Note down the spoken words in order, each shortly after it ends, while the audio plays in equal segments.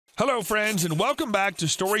Hello, friends, and welcome back to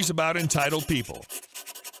Stories About Entitled People.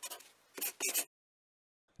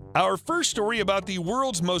 Our first story about the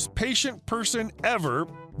world's most patient person ever,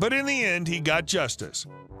 but in the end, he got justice.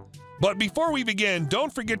 But before we begin,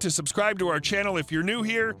 don't forget to subscribe to our channel if you're new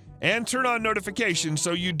here and turn on notifications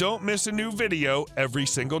so you don't miss a new video every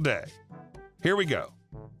single day. Here we go.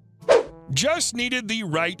 Just needed the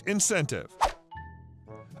right incentive.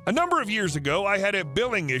 A number of years ago, I had a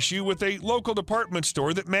billing issue with a local department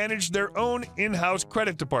store that managed their own in-house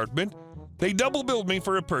credit department. They double billed me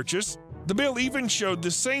for a purchase. The bill even showed the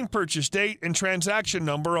same purchase date and transaction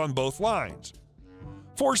number on both lines.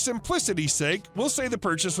 For simplicity's sake, we'll say the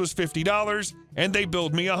purchase was $50 and they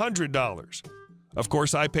billed me $100. Of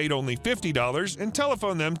course, I paid only $50 and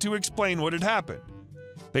telephoned them to explain what had happened.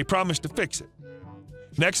 They promised to fix it.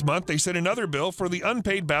 Next month, they sent another bill for the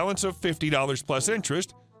unpaid balance of $50 plus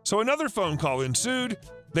interest, so another phone call ensued.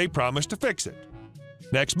 They promised to fix it.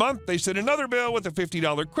 Next month, they sent another bill with a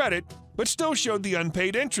 $50 credit, but still showed the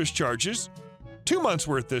unpaid interest charges. 2 months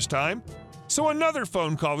worth this time, so another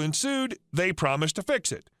phone call ensued. They promised to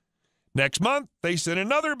fix it. Next month, they sent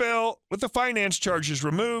another bill with the finance charges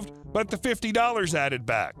removed, but the $50 added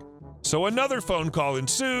back. So another phone call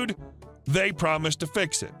ensued. They promised to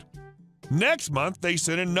fix it. Next month, they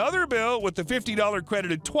sent another bill with the $50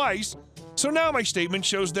 credited twice, so now my statement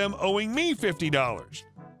shows them owing me $50.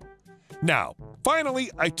 Now, finally,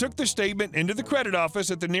 I took the statement into the credit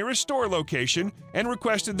office at the nearest store location and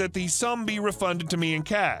requested that the sum be refunded to me in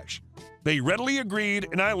cash. They readily agreed,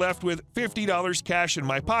 and I left with $50 cash in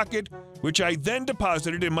my pocket, which I then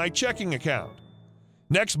deposited in my checking account.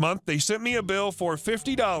 Next month, they sent me a bill for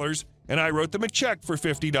 $50, and I wrote them a check for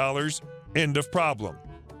 $50. End of problem.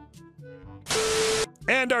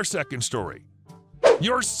 And our second story.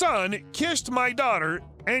 Your son kissed my daughter,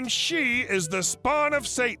 and she is the spawn of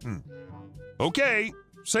Satan. Okay,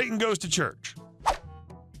 Satan goes to church.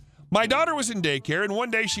 My daughter was in daycare, and one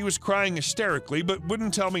day she was crying hysterically, but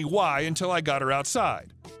wouldn't tell me why until I got her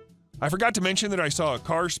outside. I forgot to mention that I saw a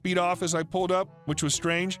car speed off as I pulled up, which was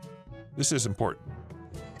strange. This is important.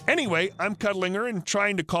 Anyway, I'm cuddling her and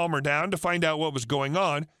trying to calm her down to find out what was going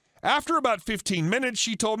on. After about 15 minutes,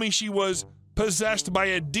 she told me she was possessed by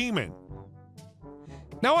a demon.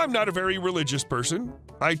 Now, I'm not a very religious person.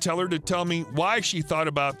 I tell her to tell me why she thought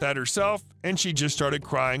about that herself, and she just started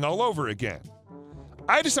crying all over again.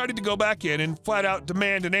 I decided to go back in and flat out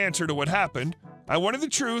demand an answer to what happened. I wanted the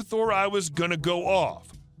truth, or I was gonna go off.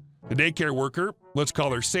 The daycare worker, let's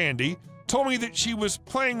call her Sandy, told me that she was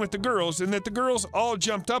playing with the girls and that the girls all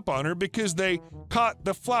jumped up on her because they caught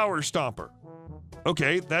the flower stomper.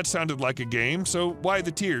 Okay, that sounded like a game, so why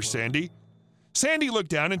the tears, Sandy? Sandy looked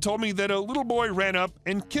down and told me that a little boy ran up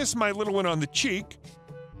and kissed my little one on the cheek.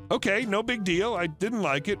 Okay, no big deal, I didn't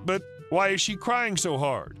like it, but why is she crying so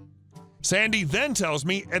hard? Sandy then tells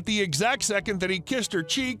me at the exact second that he kissed her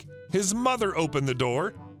cheek, his mother opened the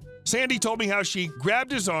door. Sandy told me how she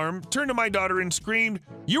grabbed his arm, turned to my daughter and screamed,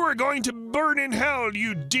 "You are going to burn in hell,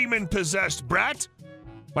 you demon-possessed brat!"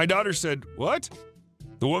 My daughter said, "What?"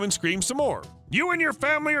 The woman screamed some more, "You and your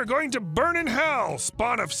family are going to burn in hell,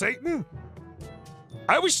 spawn of Satan!"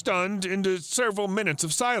 I was stunned into several minutes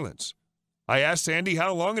of silence. I asked Sandy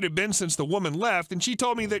how long it had been since the woman left, and she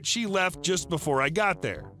told me that she left just before I got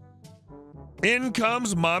there. In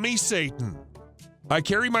comes Mommy Satan. I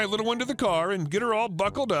carry my little one to the car and get her all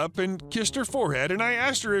buckled up and kissed her forehead, and I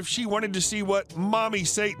asked her if she wanted to see what Mommy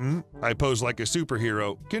Satan, I pose like a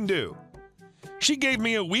superhero, can do. She gave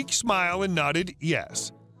me a weak smile and nodded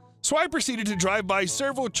yes. So I proceeded to drive by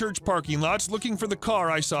several church parking lots looking for the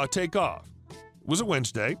car I saw take off. It was a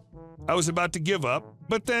Wednesday. I was about to give up,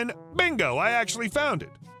 but then, bingo, I actually found it.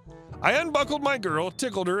 I unbuckled my girl,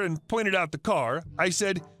 tickled her, and pointed out the car. I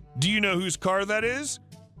said, "Do you know whose car that is?"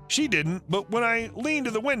 She didn't, but when I leaned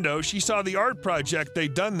to the window, she saw the art project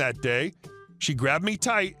they'd done that day. She grabbed me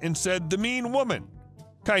tight and said, "The mean woman,"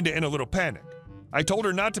 kinda in a little panic. I told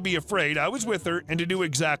her not to be afraid, I was with her, and to do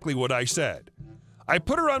exactly what I said. I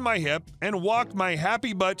put her on my hip and walked my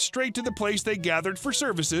happy butt straight to the place they gathered for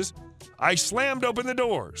services. I slammed open the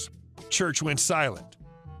doors. Church went silent.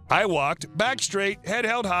 I walked back straight, head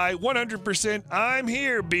held high, 100% I'm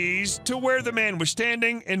here, bees, to where the man was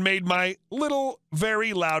standing and made my little,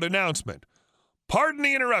 very loud announcement. Pardon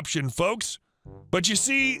the interruption, folks, but you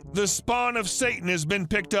see, the spawn of Satan has been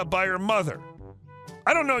picked up by her mother.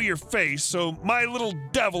 I don't know your face, so my little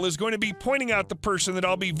devil is going to be pointing out the person that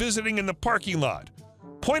I'll be visiting in the parking lot.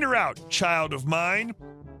 Point her out, child of mine.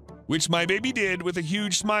 Which my baby did with a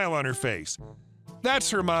huge smile on her face. That's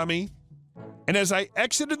her, Mommy. And as I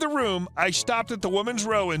exited the room, I stopped at the woman's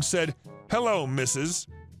row and said, "Hello, Mrs.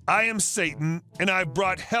 I am Satan, and I've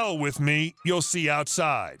brought hell with me, you'll see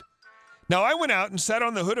outside. Now I went out and sat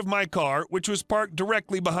on the hood of my car, which was parked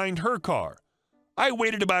directly behind her car. I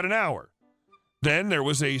waited about an hour. Then there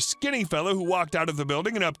was a skinny fellow who walked out of the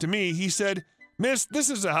building and up to me. He said, "Miss, this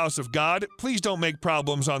is a house of God. Please don't make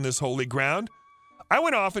problems on this holy ground." I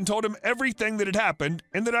went off and told him everything that had happened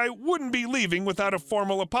and that I wouldn't be leaving without a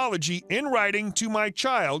formal apology in writing to my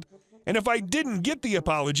child, and if I didn't get the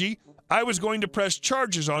apology, I was going to press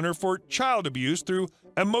charges on her for child abuse through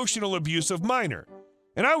emotional abuse of minor.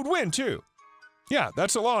 And I would win, too. Yeah,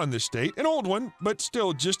 that's a law in this state, an old one, but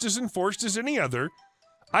still just as enforced as any other.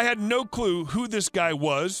 I had no clue who this guy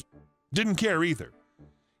was, didn't care either.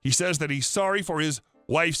 He says that he's sorry for his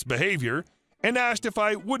wife's behavior and asked if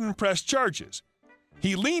I wouldn't press charges.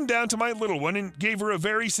 He leaned down to my little one and gave her a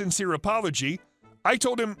very sincere apology. I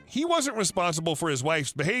told him he wasn't responsible for his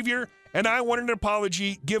wife's behavior, and I wanted an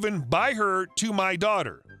apology given by her to my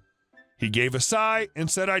daughter. He gave a sigh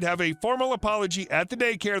and said I'd have a formal apology at the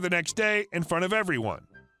daycare the next day in front of everyone.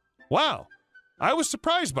 Wow, I was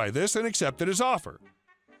surprised by this and accepted his offer.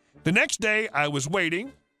 The next day, I was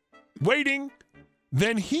waiting.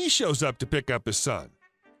 Then he shows up to pick up his son.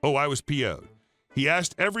 Oh, I was PO'd. He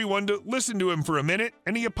asked everyone to listen to him for a minute,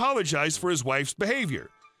 and he apologized for his wife's behavior.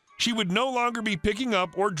 She would no longer be picking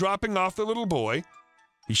up or dropping off the little boy.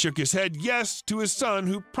 He shook his head yes to his son,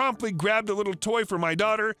 who promptly grabbed a little toy for my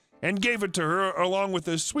daughter and gave it to her along with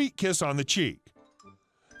a sweet kiss on the cheek.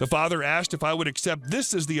 The father asked if I would accept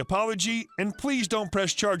this as the apology and please don't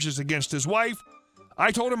press charges against his wife.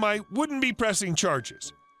 I told him I wouldn't be pressing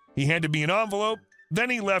charges. He handed me an envelope,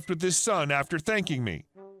 then he left with his son after thanking me.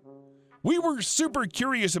 We were super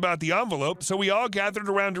curious about the envelope, so we all gathered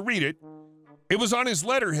around to read it. It was on his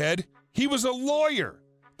letterhead. He was a lawyer.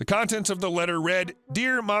 The contents of the letter read,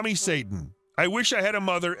 "Dear Mommy Satan, I wish I had a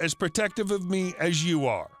mother as protective of me as you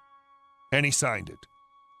are." And he signed it.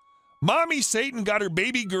 Mommy Satan got her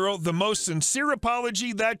baby girl the most sincere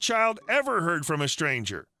apology that child ever heard from a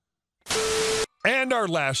stranger. And our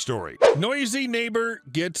last story. Noisy neighbor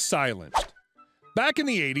gets silenced. Back in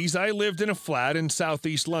the 80s, I lived in a flat in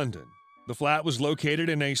southeast London. The flat was located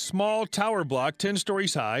in a small tower block 10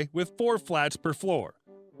 stories high with 4 flats per floor,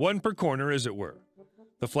 one per corner as it were.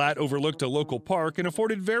 The flat overlooked a local park and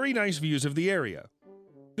afforded very nice views of the area.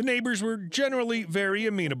 The neighbors were generally very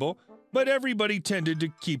amenable, but everybody tended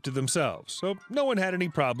to keep to themselves, so no one had any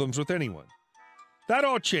problems with anyone. That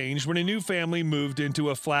all changed when a new family moved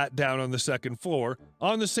into a flat down on the 2nd floor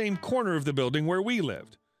on the same corner of the building where we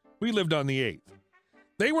lived. We lived on the 8th.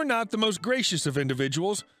 They were not the most gracious of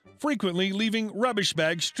individuals, frequently leaving rubbish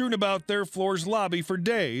bags strewn about their floor's lobby for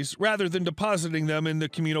days rather than depositing them in the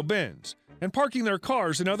communal bins, and parking their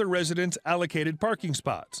cars in other residents' allocated parking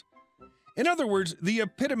spots. In other words, the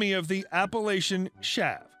epitome of the appellation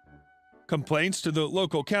chav. Complaints to the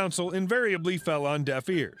local council invariably fell on deaf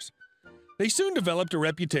ears. They soon developed a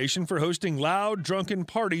reputation for hosting loud, drunken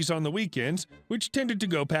parties on the weekends, which tended to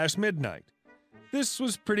go past midnight. This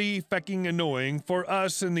was pretty fecking annoying for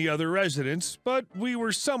us and the other residents, but we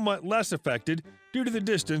were somewhat less affected due to the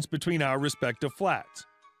distance between our respective flats.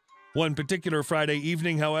 One particular Friday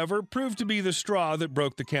evening, however, proved to be the straw that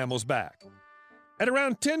broke the camel's back. At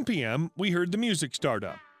around 10 p.m., we heard the music start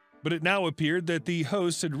up, but it now appeared that the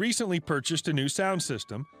hosts had recently purchased a new sound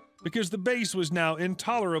system because the bass was now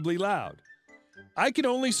intolerably loud. I could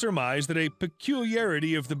only surmise that a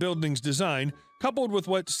peculiarity of the building's design, coupled with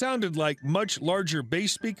what sounded like much larger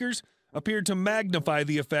bass speakers, appeared to magnify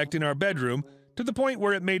the effect in our bedroom to the point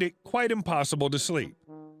where it made it quite impossible to sleep.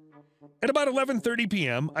 At about 11:30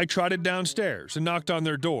 p.m., I trotted downstairs and knocked on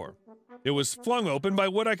their door. It was flung open by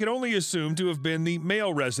what I could only assume to have been the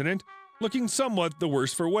male resident, looking somewhat the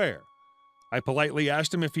worse for wear. I politely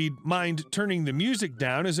asked him if he'd mind turning the music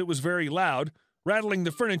down as it was very loud, rattling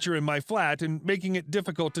the furniture in my flat and making it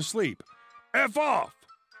difficult to sleep. "F off!"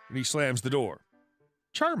 And he slams the door.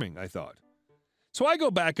 Charming, I thought. So I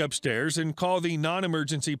go back upstairs and call the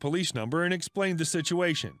non-emergency police number and explain the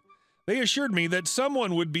situation. They assured me that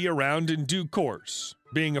someone would be around in due course.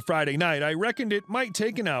 Being a Friday night, I reckoned it might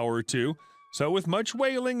take an hour or two, so with much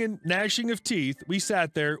wailing and gnashing of teeth, we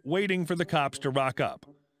sat there waiting for the cops to rock up.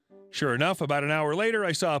 Sure enough, about an hour later,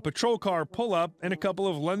 I saw a patrol car pull up and a couple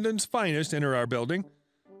of London's finest enter our building.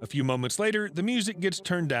 A few moments later, the music gets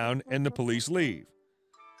turned down and the police leave.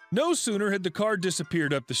 No sooner had the car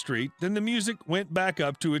disappeared up the street than the music went back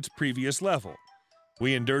up to its previous level.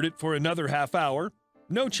 We endured it for another half hour.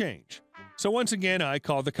 No change. So once again, I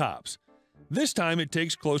call the cops. This time it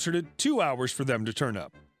takes closer to 2 hours for them to turn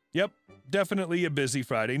up. Yep, definitely a busy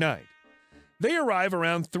Friday night. They arrive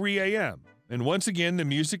around 3 a.m., and once again the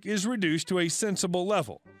music is reduced to a sensible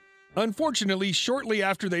level. Unfortunately, shortly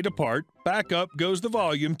after they depart, back up goes the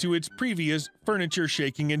volume to its previous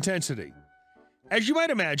furniture-shaking intensity. As you might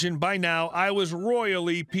imagine, by now I was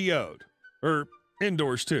royally PO'd.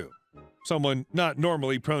 Indoors too. Someone not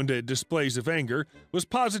normally prone to displays of anger was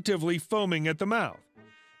positively foaming at the mouth,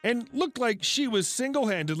 and looked like she was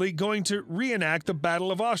single-handedly going to reenact the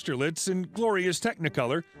Battle of Austerlitz in glorious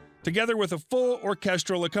Technicolor, together with a full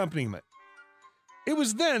orchestral accompaniment. It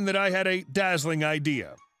was then that I had a dazzling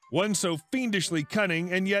idea, one so fiendishly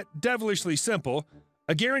cunning and yet devilishly simple,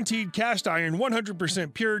 a guaranteed cast iron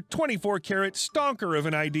 100% pure 24-karat stonker of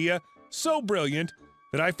an idea so brilliant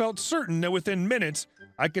that I felt certain that within minutes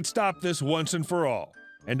I could stop this once and for all,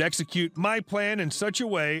 and execute my plan in such a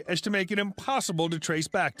way as to make it impossible to trace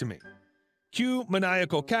back to me. Cue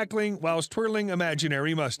maniacal cackling whilst twirling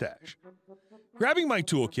imaginary mustache. Grabbing my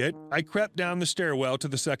toolkit, I crept down the stairwell to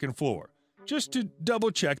the second floor, just to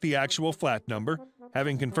double-check the actual flat number.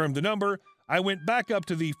 Having confirmed the number, I went back up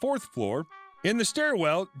to the fourth floor. In the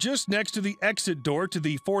stairwell, just next to the exit door to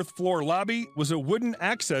the fourth floor lobby, was a wooden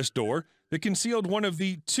access door that concealed one of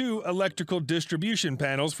the 2 electrical distribution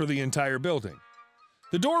panels for the entire building.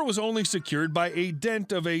 The door was only secured by a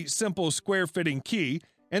dent of a simple square-fitting key,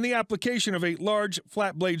 and the application of a large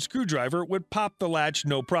flat-blade screwdriver would pop the latch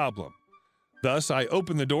no problem. Thus, I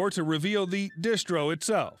opened the door to reveal the distro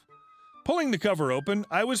itself. Pulling the cover open,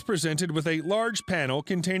 I was presented with a large panel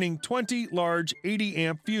containing 20 large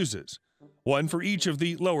 80-amp fuses, one for each of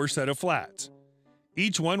the lower set of flats.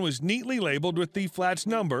 Each one was neatly labeled with the flat's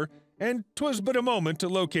number, and 'twas but a moment to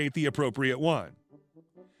locate the appropriate one.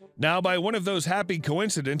 Now, by one of those happy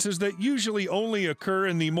coincidences that usually only occur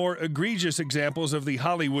in the more egregious examples of the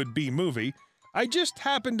Hollywood B-movie, I just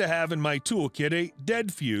happened to have in my toolkit a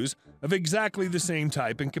dead fuse of exactly the same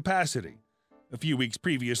type and capacity. A few weeks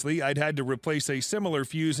previously, I'd had to replace a similar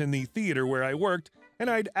fuse in the theater where I worked, and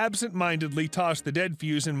I'd absent-mindedly tossed the dead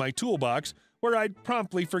fuse in my toolbox where I'd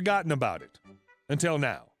promptly forgotten about it. Until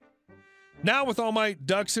now. Now, with all my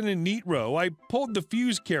ducks in a neat row, I pulled the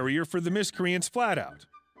fuse carrier for the miscreant's flat out.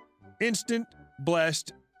 Instant,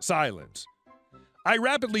 blessed silence. I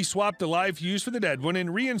rapidly swapped the live fuse for the dead one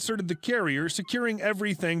and reinserted the carrier, securing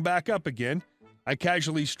everything back up again. I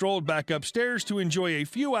casually strolled back upstairs to enjoy a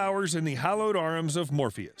few hours in the hallowed arms of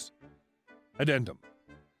Morpheus. Addendum.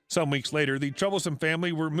 Some weeks later, the troublesome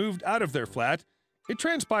family were moved out of their flat. It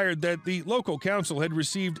transpired that the local council had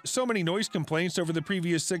received so many noise complaints over the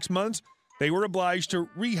previous 6 months, they were obliged to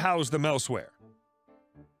rehouse them elsewhere.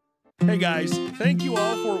 Hey guys, thank you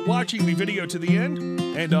all for watching the video to the end,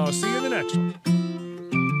 and I'll see you in the next one.